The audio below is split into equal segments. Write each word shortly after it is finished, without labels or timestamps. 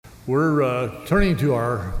We're turning to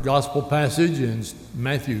our gospel passage in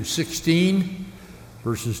Matthew 16,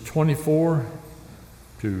 verses 24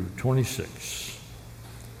 to 26.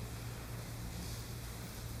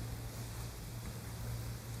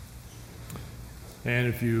 And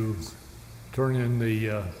if you turn in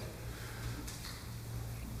the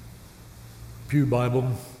Pew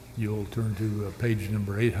Bible, you'll turn to page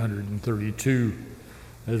number 832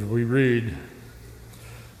 as we read.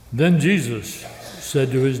 Then Jesus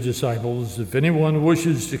said to his disciples, "If anyone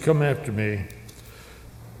wishes to come after me,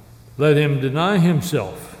 let him deny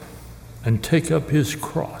himself and take up his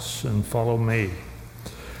cross and follow me.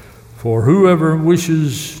 For whoever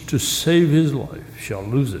wishes to save his life shall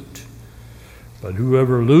lose it, but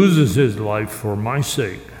whoever loses his life for my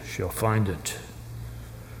sake shall find it.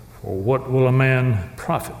 For what will a man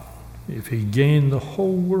profit if he gain the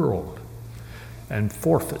whole world and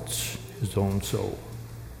forfeits his own soul?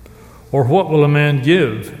 Or what will a man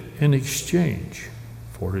give in exchange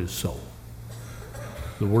for his soul?"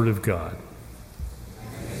 The Word of God.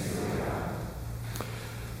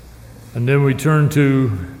 And then we turn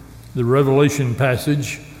to the Revelation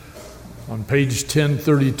passage on page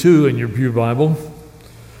 1032 in your Pew Bible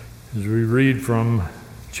as we read from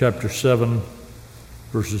chapter 7,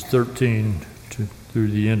 verses 13 through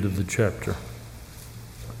the end of the chapter.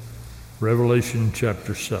 Revelation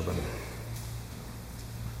chapter 7.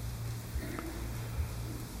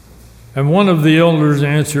 And one of the elders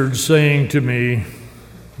answered, saying to me,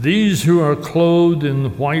 "These who are clothed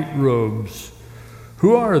in white robes,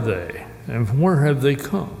 who are they, and where have they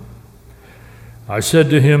come?" I said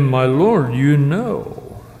to him, "My Lord, you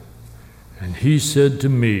know." And he said to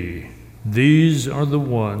me, "These are the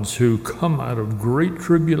ones who come out of great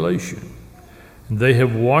tribulation, and they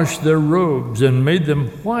have washed their robes and made them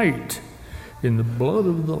white in the blood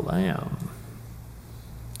of the Lamb.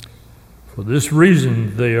 For this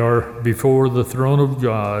reason they are before the throne of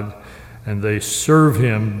God, and they serve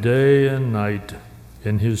him day and night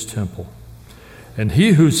in his temple. And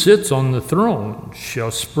he who sits on the throne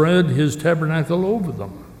shall spread his tabernacle over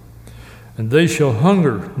them. And they shall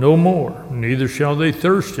hunger no more, neither shall they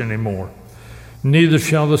thirst any more, neither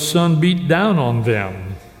shall the sun beat down on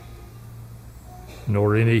them,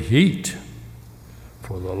 nor any heat.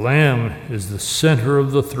 For the Lamb is the center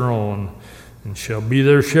of the throne, and shall be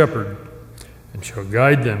their shepherd, and shall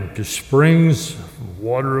guide them to springs of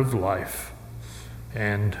water of life.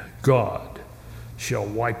 And God shall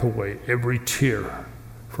wipe away every tear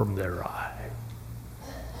from their eye."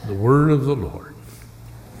 The word of the Lord.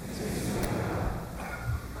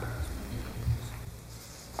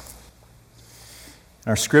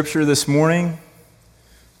 Our scripture this morning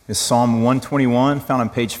is Psalm 121, found on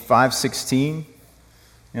page 516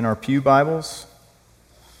 in our Pew Bibles.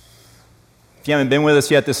 If you haven't been with us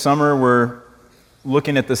yet this summer, we're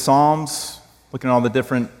looking at the Psalms, looking at all the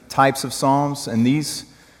different types of Psalms, and these,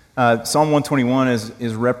 Psalm 121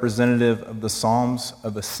 is representative of the Psalms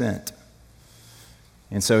of Ascent.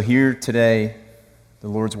 And so here today, the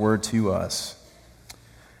Lord's word to us.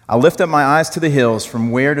 "I lift up my eyes to the hills,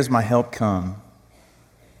 from where does my help come?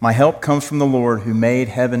 My help comes from the Lord who made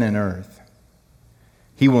heaven and earth.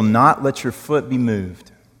 He will not let your foot be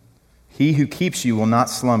moved. He who keeps you will not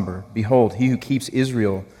slumber. Behold, he who keeps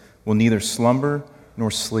Israel will neither slumber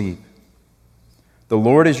nor sleep. The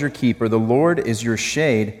Lord is your keeper. The Lord is your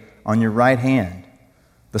shade on your right hand.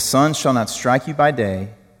 The sun shall not strike you by day,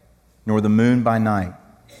 nor the moon by night.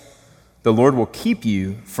 The Lord will keep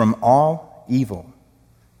you from all evil.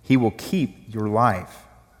 He will keep your life.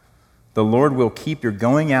 The Lord will keep your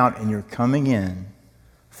going out and your coming in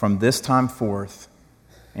from this time forth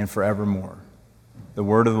and forevermore." The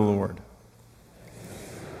word of the Lord.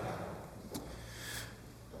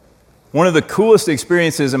 One of the coolest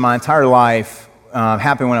experiences in my entire life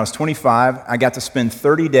happened when I was 25. I got to spend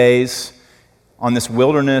 30 days on this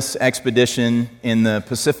wilderness expedition in the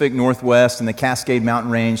Pacific Northwest in the Cascade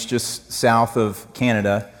Mountain Range just south of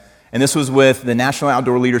Canada. And this was with the National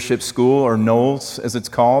Outdoor Leadership School, or NOLS as it's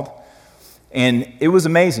called. And it was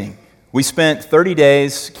amazing. We spent 30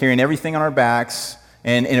 days carrying everything on our backs.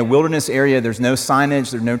 And in a wilderness area, there's no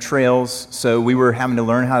signage, there's no trails. So we were having to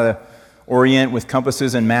learn how to orient with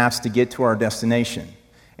compasses and maps to get to our destination.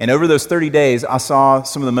 And over those 30 days, I saw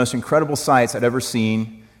some of the most incredible sights I'd ever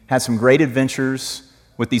seen, had some great adventures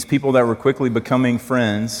with these people that were quickly becoming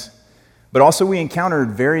friends, but also we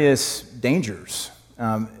encountered various dangers.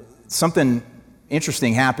 Something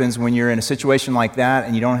interesting happens when you're in a situation like that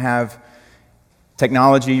and you don't have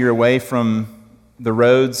technology, you're away from the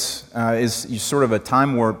roads, is sort of a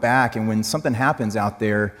time warp back, and when something happens out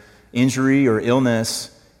there, injury or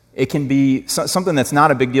illness, it can be something that's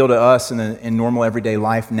not a big deal to us in normal everyday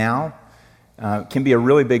life now, can be a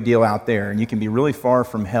really big deal out there, and you can be really far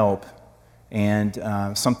from help, and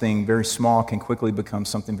something very small can quickly become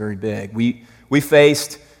something very big. We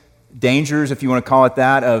faced dangers, if you want to call it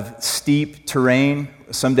that, of steep terrain.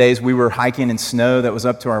 Some days we were hiking in snow that was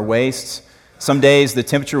up to our waists. Some days the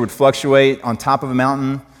temperature would fluctuate on top of a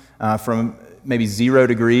mountain from maybe 0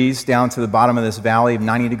 degrees down to the bottom of this valley of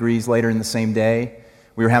 90 degrees later in the same day.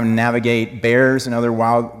 We were having to navigate bears and other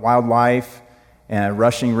wildlife, and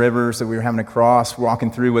rushing rivers that we were having to cross,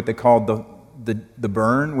 walking through what they called the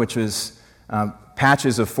burn, which was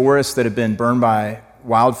patches of forest that had been burned by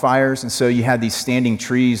wildfires. And so you had these standing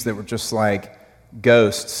trees that were just like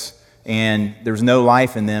ghosts, and there was no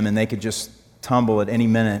life in them, and they could just tumble at any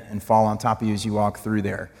minute and fall on top of you as you walk through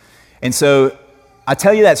there. And so I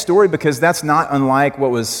tell you that story because that's not unlike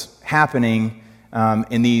what was happening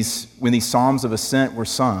when these Psalms of Ascent were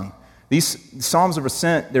sung. These Psalms of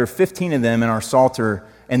Ascent, there are 15 of them in our Psalter,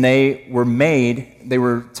 and they were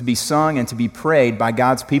to be sung and to be prayed by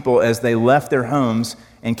God's people as they left their homes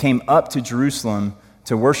and came up to Jerusalem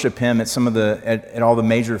to worship Him at all the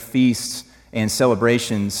major feasts and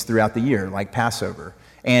celebrations throughout the year, like Passover.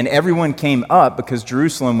 And everyone came up because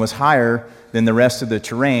Jerusalem was higher than the rest of the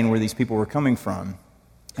terrain where these people were coming from.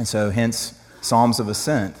 And so hence Psalms of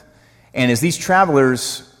Ascent. And as these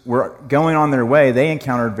travelers were going on their way, they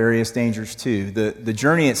encountered various dangers too. The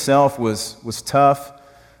journey itself was tough.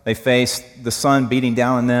 They faced the sun beating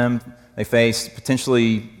down on them. They faced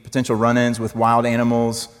potential run-ins with wild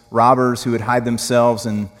animals, robbers who would hide themselves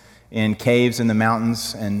in caves in the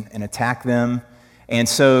mountains and attack them. And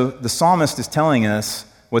so the psalmist is telling us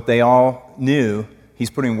what they all knew. He's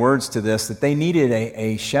putting words to this, that they needed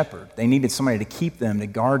a shepherd. They needed somebody to keep them, to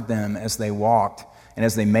guard them as they walked and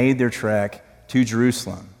as they made their trek to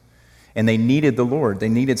Jerusalem. And they needed the Lord. They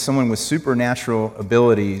needed someone with supernatural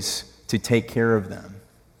abilities to take care of them.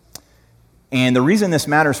 And the reason this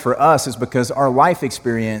matters for us is because our life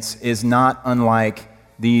experience is not unlike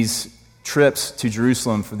these trips to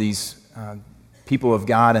Jerusalem for these people of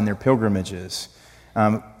God and their pilgrimages.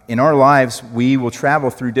 In our lives, we will travel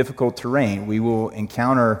through difficult terrain. We will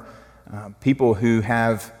encounter people who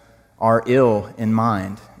are ill in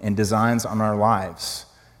mind and designs on our lives.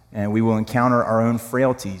 And we will encounter our own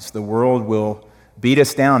frailties. The world will beat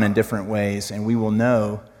us down in different ways, and we will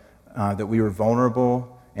know that we are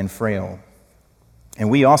vulnerable and frail. And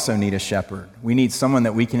we also need a shepherd. We need someone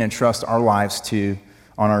that we can entrust our lives to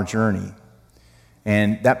on our journey.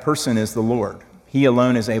 And that person is the Lord. He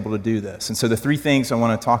alone is able to do this. And so the three things I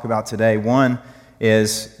want to talk about today, one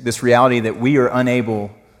is this reality that we are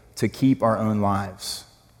unable to keep our own lives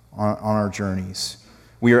on our journeys.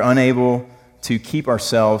 We are unable to keep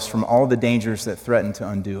ourselves from all the dangers that threaten to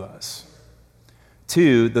undo us.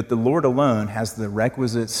 Two, that the Lord alone has the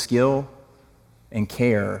requisite skill and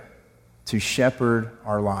care to shepherd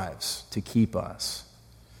our lives, to keep us.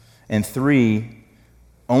 And three,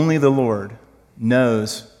 only the Lord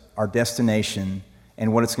knows our destination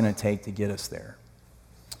and what it's going to take to get us there.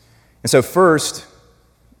 And so first,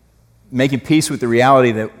 making peace with the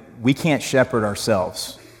reality that we can't shepherd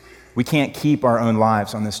ourselves. We can't keep our own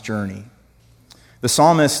lives on this journey. The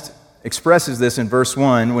psalmist expresses this in verse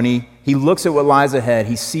 1 when he looks at what lies ahead.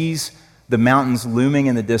 He sees the mountains looming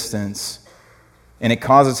in the distance, and it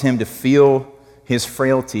causes him to feel his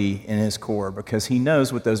frailty in his core because he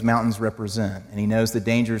knows what those mountains represent, and he knows the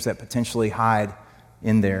dangers that potentially hide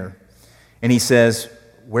in there. And he says,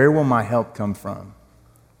 "Where will my help come from?"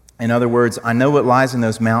 In other words, I know what lies in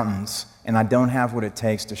those mountains, and I don't have what it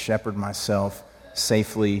takes to shepherd myself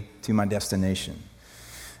safely to my destination.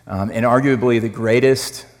 And arguably the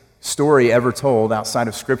greatest story ever told outside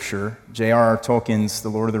of Scripture, J.R.R. Tolkien's The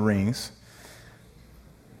Lord of the Rings.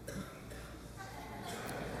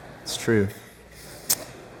 It's true.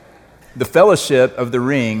 The Fellowship of the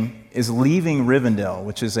Ring is leaving Rivendell,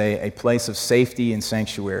 which is a place of safety and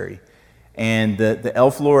sanctuary. And the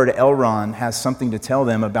elf lord Elrond has something to tell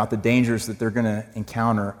them about the dangers that they're going to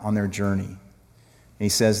encounter on their journey. And he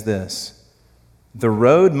says this, "The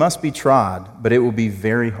road must be trod, but it will be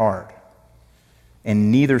very hard.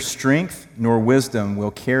 And neither strength nor wisdom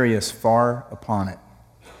will carry us far upon it.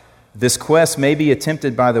 This quest may be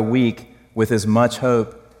attempted by the weak with as much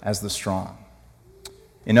hope as the strong."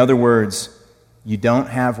 In other words, you don't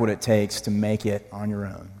have what it takes to make it on your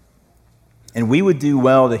own. And we would do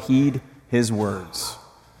well to heed his words.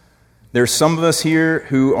 There's some of us here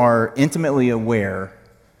who are intimately aware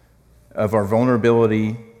of our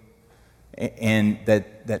vulnerability and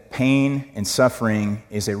that pain and suffering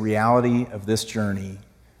is a reality of this journey,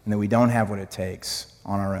 and that we don't have what it takes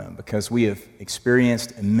on our own because we have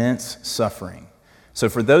experienced immense suffering. So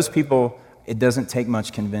for those people, it doesn't take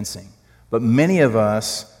much convincing. But many of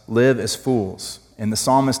us live as fools, and the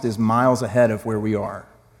psalmist is miles ahead of where we are.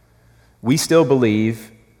 We still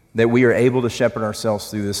believe that we are able to shepherd ourselves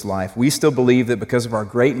through this life. We still believe that because of our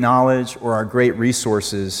great knowledge or our great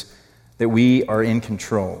resources, that we are in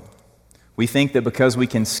control. We think that because we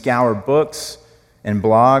can scour books and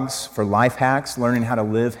blogs for life hacks, learning how to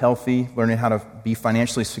live healthy, learning how to be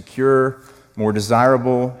financially secure, more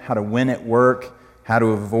desirable, how to win at work, how to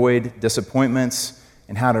avoid disappointments,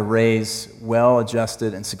 and how to raise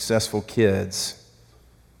well-adjusted and successful kids,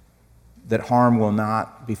 that harm will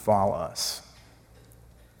not befall us.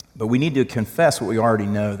 But we need to confess what we already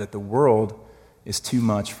know, that the world is too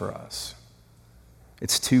much for us.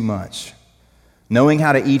 It's too much. Knowing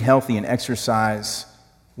how to eat healthy and exercise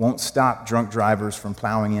won't stop drunk drivers from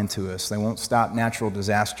plowing into us. They won't stop natural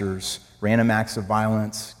disasters, random acts of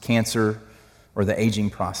violence, cancer, or the aging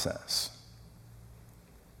process.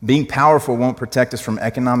 Being powerful won't protect us from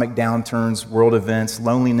economic downturns, world events,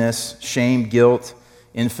 loneliness, shame, guilt,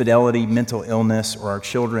 infidelity, mental illness, or our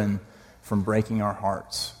children from breaking our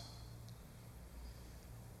hearts.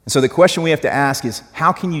 And so the question we have to ask is,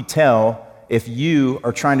 how can you tell if you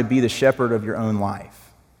are trying to be the shepherd of your own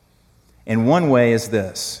life? And one way is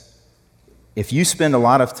this: if you spend a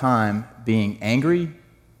lot of time being angry,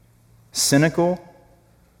 cynical,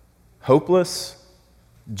 hopeless,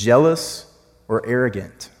 jealous, or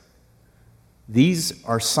arrogant, these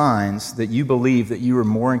are signs that you believe that you are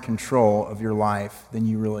more in control of your life than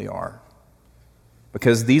you really are.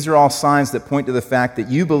 Because these are all signs that point to the fact that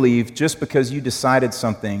you believe just because you decided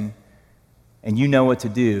something and you know what to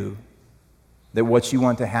do, that what you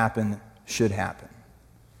want to happen should happen.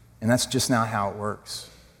 And that's just not how it works.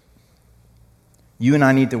 You and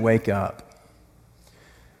I need to wake up.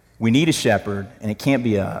 We need a shepherd, and it can't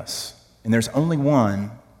be us. And there's only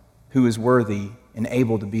one who is worthy and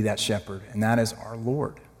able to be that shepherd, and that is our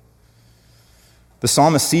Lord. The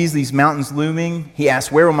psalmist sees these mountains looming. He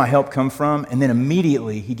asks, where will my help come from? And then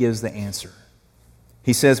immediately he gives the answer.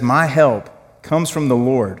 He says, my help comes from the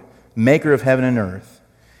Lord, maker of heaven and earth.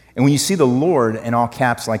 And when you see the Lord in all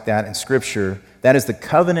caps like that in Scripture, that is the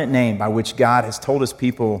covenant name by which God has told his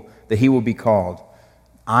people that he will be called.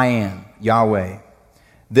 I am Yahweh.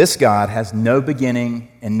 This God has no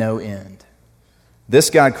beginning and no end. This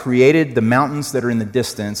God created the mountains that are in the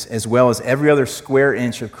distance, as well as every other square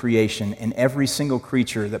inch of creation and every single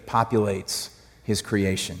creature that populates his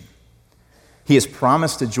creation. He has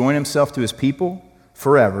promised to join himself to his people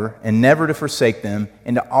forever and never to forsake them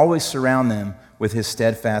and to always surround them with his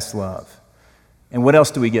steadfast love. And what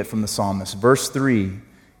else do we get from the psalmist? Verse 3,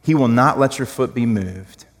 he will not let your foot be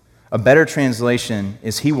moved. A better translation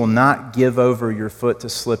is he will not give over your foot to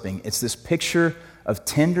slipping. It's this picture of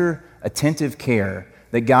tender, attentive care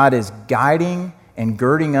that God is guiding and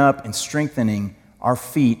girding up and strengthening our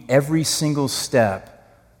feet every single step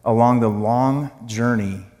along the long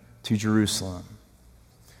journey to Jerusalem.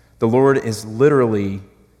 The Lord is literally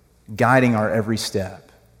guiding our every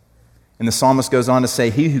step. And the psalmist goes on to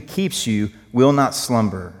say, he who keeps you will not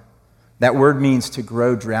slumber. That word means to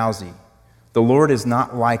grow drowsy. The Lord is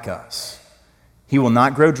not like us. He will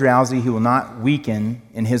not grow drowsy. He will not weaken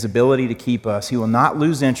in his ability to keep us. He will not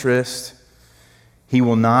lose interest. He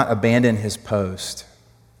will not abandon his post.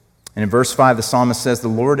 And in verse 5, the psalmist says, the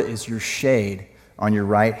Lord is your shade on your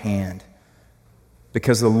right hand,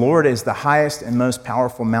 because the Lord is the highest and most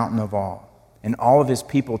powerful mountain of all, and all of his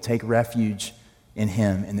people take refuge in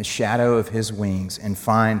him, in the shadow of his wings, and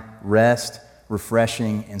find rest,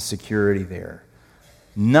 refreshing, and security there.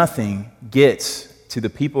 Nothing gets to the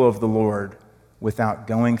people of the Lord without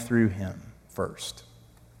going through him first.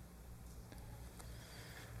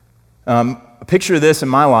 A picture of this in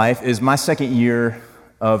my life is my second year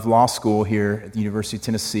of law school here at the University of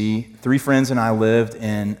Tennessee. 3 friends and I lived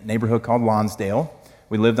in a neighborhood called Lonsdale.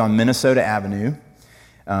 We lived on Minnesota Avenue,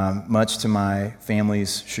 much to my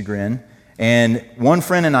family's chagrin. And one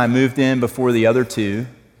friend and I moved in before the other two,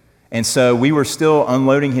 and so we were still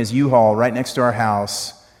unloading his U-Haul right next to our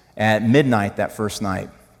house at midnight that first night.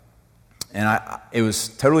 And it was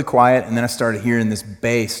totally quiet, and then I started hearing this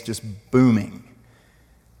bass just booming.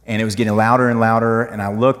 And it was getting louder and louder, and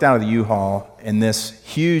I looked out of the U-Haul, and this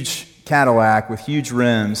huge Cadillac with huge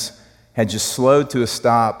rims had just slowed to a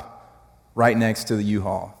stop right next to the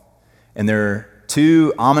U-Haul. And there were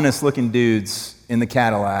 2 ominous-looking dudes in the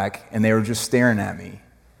Cadillac, and they were just staring at me.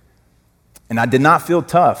 And I did not feel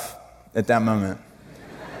tough at that moment.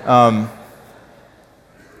 And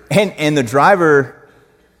the driver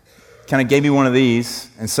kind of gave me one of these,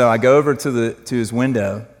 and so I go over to his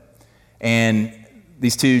window, And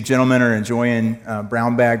these two gentlemen are enjoying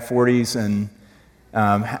brown bag 40s and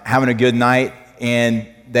having a good night. And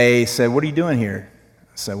they said, "What are you doing here?"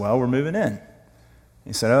 I said, "Well, we're moving in."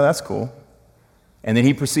 He said, "Oh, that's cool." And then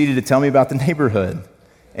he proceeded to tell me about the neighborhood.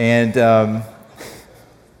 And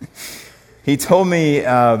he told me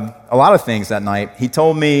a lot of things that night. He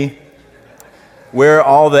told me where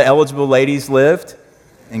all the eligible ladies lived,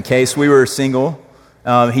 in case we were single.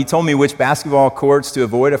 He told me which basketball courts to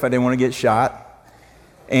avoid if I didn't want to get shot,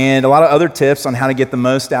 and a lot of other tips on how to get the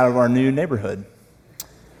most out of our new neighborhood.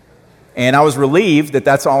 And I was relieved that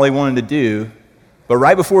that's all he wanted to do, but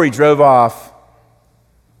right before he drove off,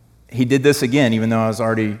 he did this again, even though I was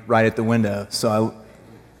already right at the window. So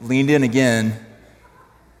I leaned in again,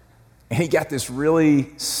 and he got this really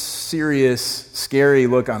serious, scary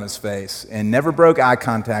look on his face and never broke eye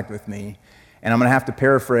contact with me. And I'm going to have to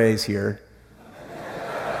paraphrase here.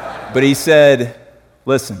 But he said,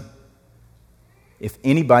 "Listen, if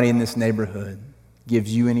anybody in this neighborhood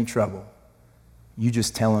gives you any trouble, you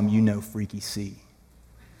just tell them you know Freaky C."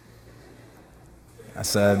 I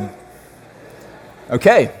said,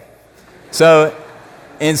 "Okay." So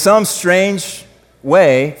in some strange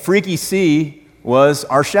way, Freaky C was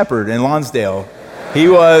our shepherd in Lonsdale. He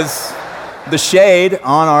was the shade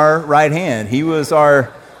on our right hand. He was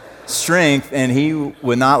our strength, and he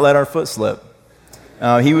would not let our foot slip.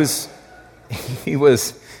 He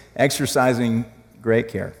was exercising great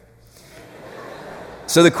care.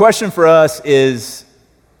 So the question for us is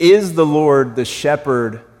the Lord the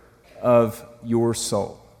shepherd of your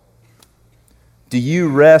soul? Do you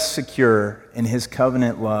rest secure in his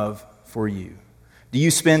covenant love for you? Do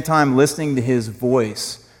you spend time listening to his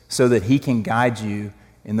voice so that he can guide you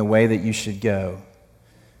in the way that you should go?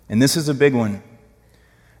 And this is a big one.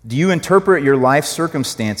 Do you interpret your life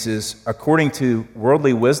circumstances according to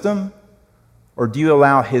worldly wisdom, or do you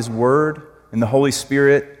allow his word and the Holy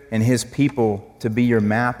Spirit and his people to be your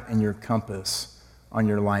map and your compass on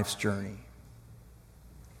your life's journey?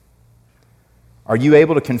 Are you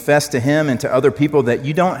able to confess to him and to other people that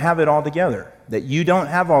you don't have it all together, that you don't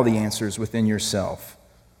have all the answers within yourself,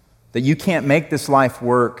 that you can't make this life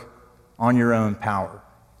work on your own power?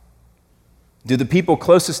 Do the people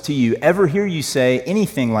closest to you ever hear you say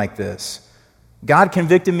anything like this? "God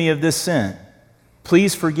convicted me of this sin.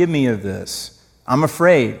 Please forgive me of this. I'm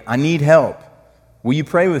afraid. I need help. Will you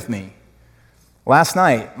pray with me?" Last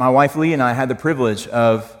night, my wife Lee and I had the privilege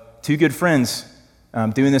of two good friends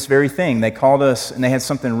doing this very thing. They called us and they had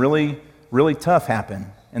something really, really tough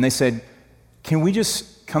happen. And they said, "Can we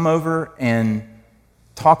just come over and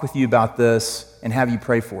talk with you about this and have you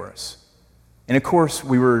pray for us?" And of course,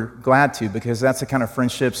 we were glad to, because that's the kind of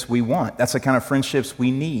friendships we want. That's the kind of friendships we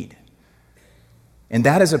need. And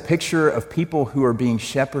that is a picture of people who are being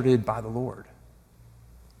shepherded by the Lord.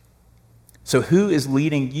 So who is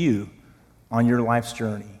leading you on your life's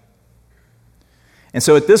journey? And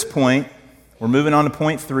so at this point, we're moving on to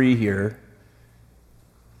point 3 here.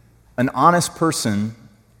 An honest person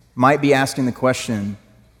might be asking the question,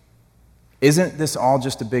 isn't this all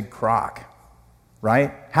just a big crock,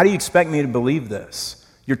 right? How do you expect me to believe this?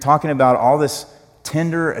 You're talking about all this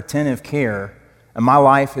tender, attentive care, and my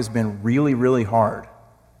life has been really, really hard.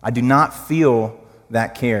 I do not feel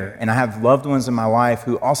that care, and I have loved ones in my life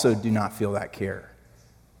who also do not feel that care.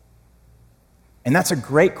 And that's a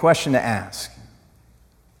great question to ask.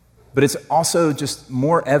 But it's also just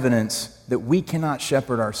more evidence that we cannot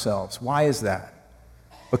shepherd ourselves. Why is that?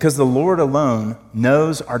 Because the Lord alone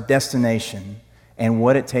knows our destination and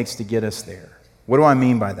what it takes to get us there. What do I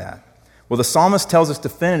mean by that? Well, the psalmist tells us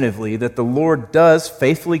definitively that the Lord does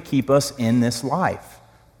faithfully keep us in this life.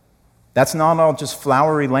 That's not all just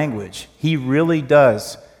flowery language. He really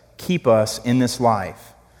does keep us in this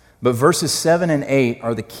life. But verses 7 and 8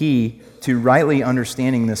 are the key to rightly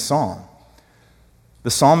understanding this psalm.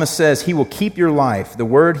 The psalmist says, he will keep your life. The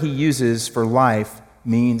word he uses for life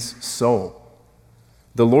means soul.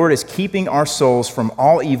 The Lord is keeping our souls from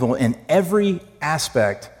all evil in every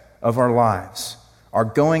aspect of our lives. Our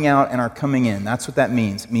going out and our coming in. That's what that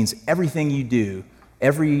means. It means everything you do,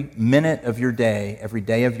 every minute of your day, every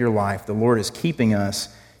day of your life, the Lord is keeping us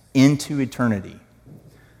into eternity.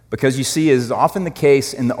 Because you see, as is often the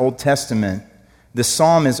case in the Old Testament, this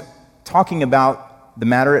psalm is talking about the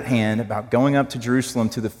matter at hand, about going up to Jerusalem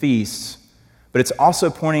to the feasts, but it's also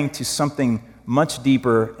pointing to something much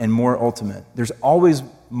deeper and more ultimate. There's always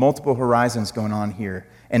multiple horizons going on here.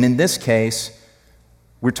 And in this case,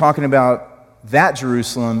 we're talking about that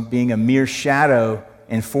Jerusalem being a mere shadow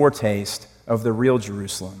and foretaste of the real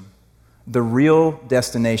Jerusalem, the real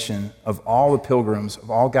destination of all the pilgrims, of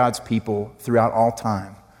all God's people throughout all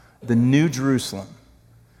time, the new Jerusalem.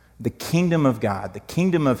 the kingdom of God, the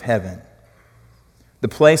kingdom of heaven, the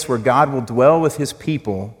place where God will dwell with his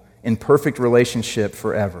people in perfect relationship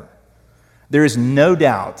forever. There is no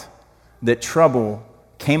doubt that trouble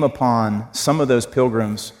came upon some of those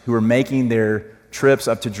pilgrims who were making their trips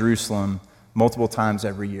up to Jerusalem multiple times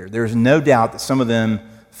every year. There's no doubt that some of them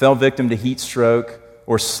fell victim to heat stroke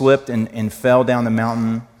or slipped and fell down the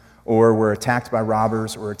mountain or were attacked by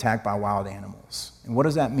robbers or attacked by wild animals. And what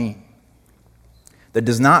does that mean? That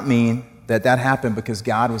does not mean that that happened because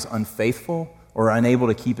God was unfaithful or unable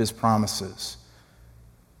to keep his promises.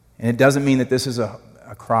 And it doesn't mean that this is a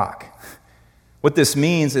crock. What this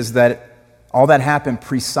means is that all that happened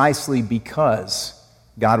precisely because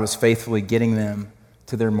God was faithfully getting them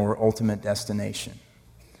to their more ultimate destination.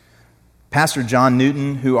 Pastor John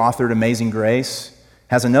Newton, who authored Amazing Grace,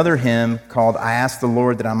 has another hymn called I Ask the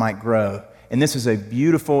Lord That I Might Grow. And this is a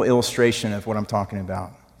beautiful illustration of what I'm talking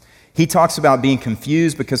about. He talks about being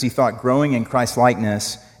confused because he thought growing in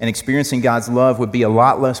Christ-likeness and experiencing God's love would be a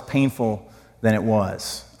lot less painful than it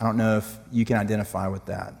was. I don't know if you can identify with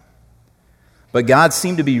that. But God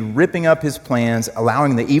seemed to be ripping up his plans,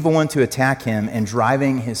 allowing the evil one to attack him and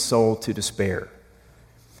driving his soul to despair.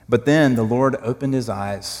 But then the Lord opened his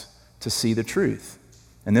eyes to see the truth.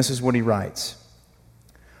 And this is what he writes.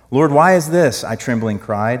 Lord, why is this? I trembling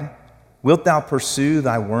cried. Wilt thou pursue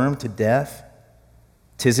thy worm to death?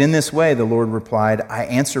 'Tis in this way, the Lord replied, I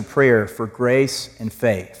answer prayer for grace and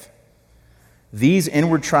faith. These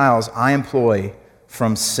inward trials I employ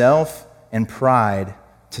from self and pride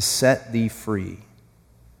to set thee free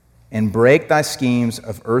and break thy schemes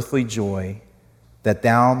of earthly joy, that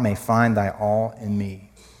thou may find thy all in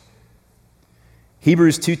me.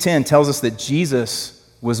 Hebrews 2:10 tells us that Jesus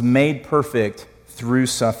was made perfect through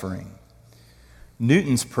suffering.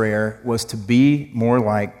 Newton's prayer was to be more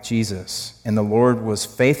like Jesus, and the Lord was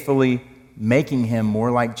faithfully making him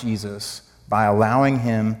more like Jesus by allowing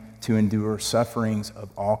him to endure sufferings of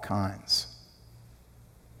all kinds.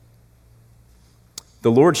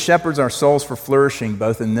 The Lord shepherds our souls for flourishing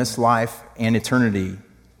both in this life and eternity.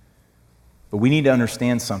 But we need to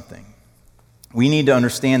understand something. We need to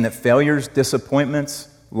understand that failures, disappointments,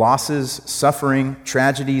 losses, suffering,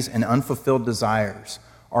 tragedies, and unfulfilled desires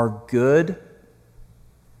are good.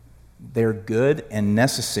 They're good and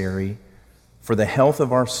necessary for the health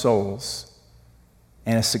of our souls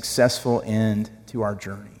and a successful end to our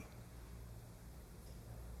journey.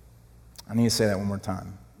 I need to say that one more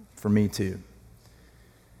time, for me too.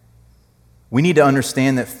 We need to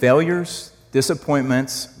understand that failures,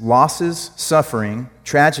 disappointments, losses, suffering,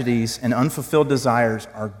 tragedies, and unfulfilled desires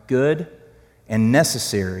are good and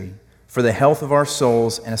necessary for the health of our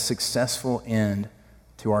souls and a successful end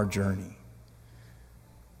to our journey.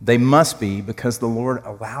 They must be because the Lord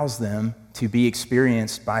allows them to be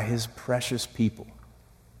experienced by his precious people.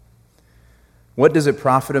 What does it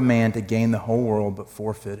profit a man to gain the whole world but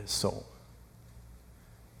forfeit his soul?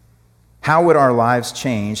 How would our lives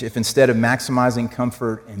change if instead of maximizing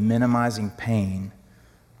comfort and minimizing pain,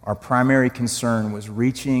 our primary concern was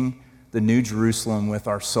reaching the New Jerusalem with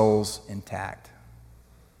our souls intact?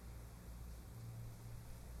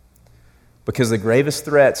 Because the gravest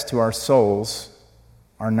threats to our souls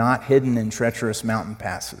are not hidden in treacherous mountain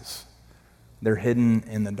passes. They're hidden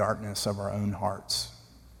in the darkness of our own hearts.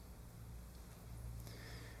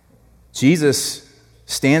 Jesus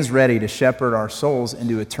stands ready to shepherd our souls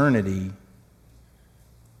into eternity.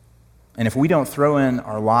 And if we don't throw in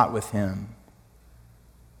our lot with him,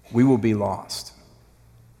 we will be lost.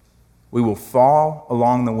 We will fall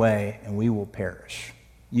along the way and we will perish.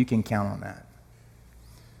 You can count on that.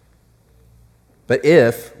 But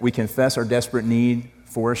if we confess our desperate need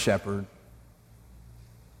for a shepherd,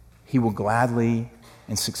 he will gladly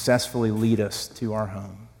and successfully lead us to our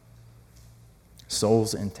home,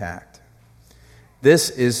 souls intact.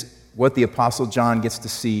 This is what the Apostle John gets to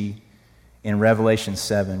see in Revelation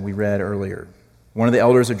 7, we read earlier. One of the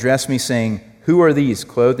elders addressed me saying, "Who are these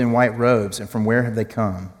clothed in white robes, and from where have they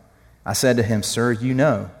come?" I said to him, "Sir, you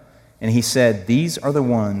know." And he said, "These are the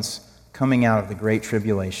ones coming out of the great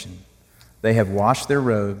tribulation. They have washed their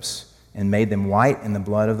robes and made them white in the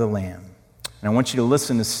blood of the Lamb." And I want you to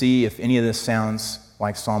listen to see if any of this sounds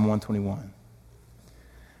like Psalm 121.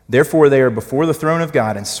 "Therefore they are before the throne of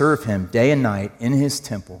God and serve him day and night in his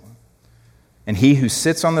temple. And he who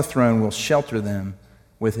sits on the throne will shelter them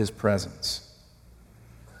with his presence.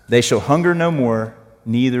 They shall hunger no more,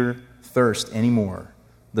 neither thirst any more.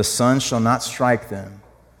 The sun shall not strike them,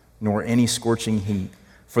 nor any scorching heat.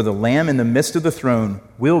 For the Lamb in the midst of the throne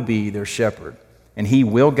will be their shepherd, and he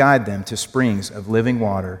will guide them to springs of living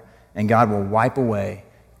water, and God will wipe away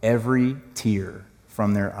every tear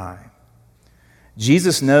from their eye.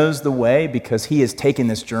 Jesus knows the way because he has taken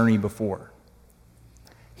this journey before.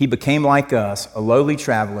 He became like us, a lowly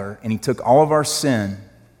traveler, and he took all of our sin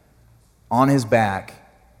on his back,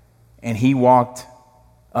 and he walked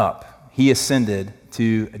up. He ascended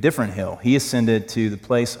to a different hill. He ascended to the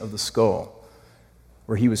place of the skull,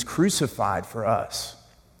 where he was crucified for us.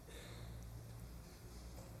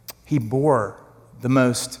 He bore the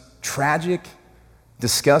most tragic,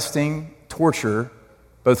 disgusting torture,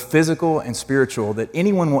 both physical and spiritual, that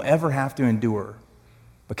anyone will ever have to endure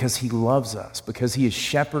because he loves us, because he is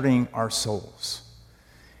shepherding our souls.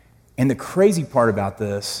 And the crazy part about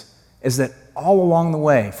this is that all along the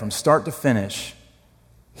way, from start to finish,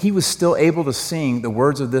 he was still able to sing the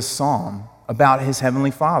words of this psalm about his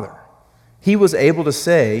heavenly Father. He was able to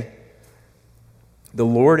say, "The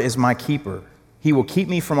Lord is my keeper. He will keep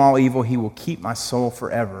me from all evil. He will keep my soul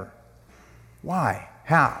forever." Why?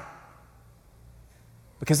 How?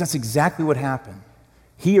 Because that's exactly what happened.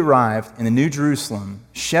 He arrived in the New Jerusalem,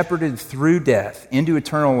 shepherded through death into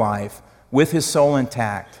eternal life with his soul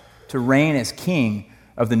intact to reign as king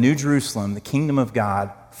of the New Jerusalem, the kingdom of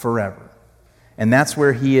God, forever. And that's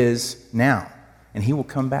where he is now. And he will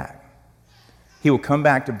come back. He will come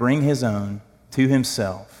back to bring his own to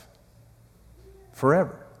himself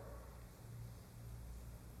forever.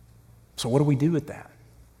 So what do we do with that?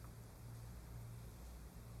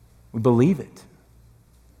 We believe it.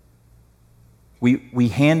 We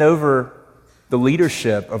hand over the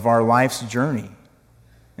leadership of our life's journey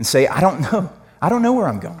and say, I don't know where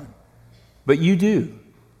I'm going, but you do.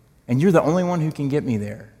 And you're the only one who can get me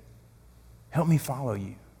there. Help me follow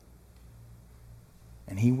you.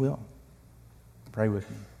 And he will. Pray with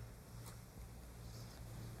me.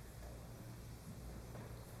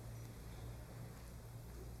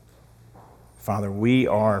 Father, we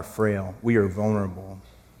are frail, we are vulnerable,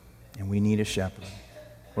 and we need a shepherd.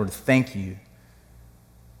 Lord, thank you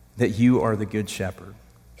that you are the good shepherd.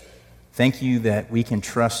 Thank you that we can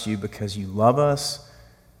trust you because you love us,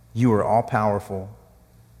 you are all-powerful,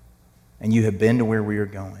 and you have been to where we are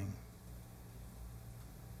going.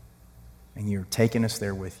 And you're taking us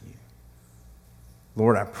there with you.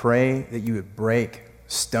 Lord, I pray that you would break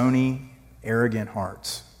stony, arrogant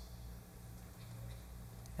hearts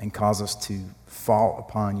and cause us to fall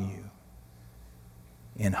upon you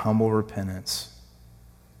in humble repentance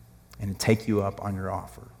and to take you up on your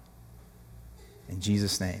offer. In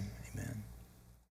Jesus' name, amen.